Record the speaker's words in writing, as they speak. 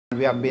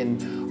we have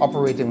been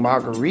operating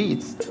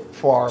Marguerites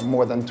for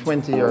more than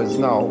 20 years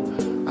now,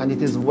 and it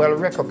is well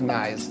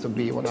recognized to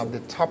be one of the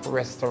top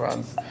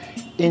restaurants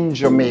in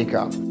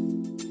Jamaica.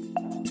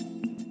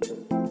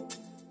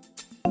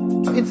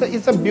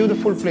 It's a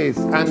beautiful place,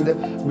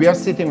 and we are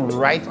sitting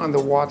right on the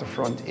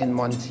waterfront in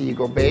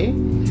Montego Bay,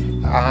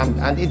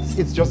 and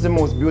it's just the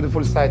most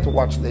beautiful sight to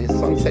watch. The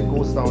sunset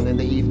goes down in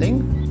the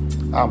evening.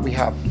 We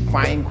have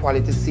fine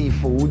quality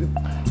seafood,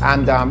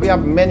 and we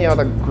have many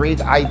other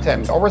great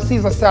items. Our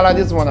Caesar salad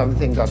is one of the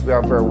things that we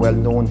are very well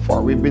known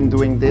for. We've been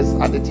doing this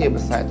at the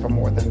tableside for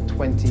more than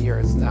 20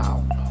 years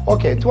now.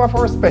 Okay, two of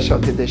our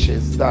specialty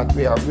dishes that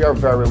we are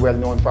very well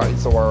known for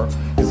is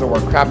our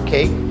crab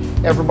cake.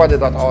 Everybody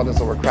that orders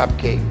our crab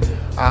cake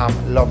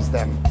loves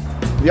them.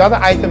 The other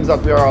items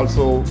that we are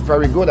also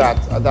very good at,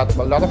 that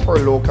a lot of our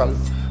locals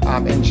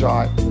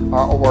enjoy,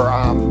 are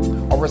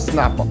our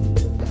snapper.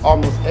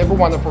 Almost every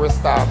one of our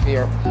staff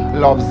here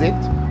loves it.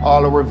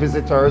 All our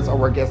visitors,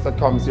 our guests that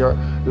comes here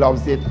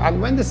loves it. And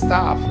when the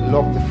staff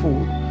love the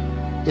food,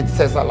 it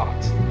says a lot.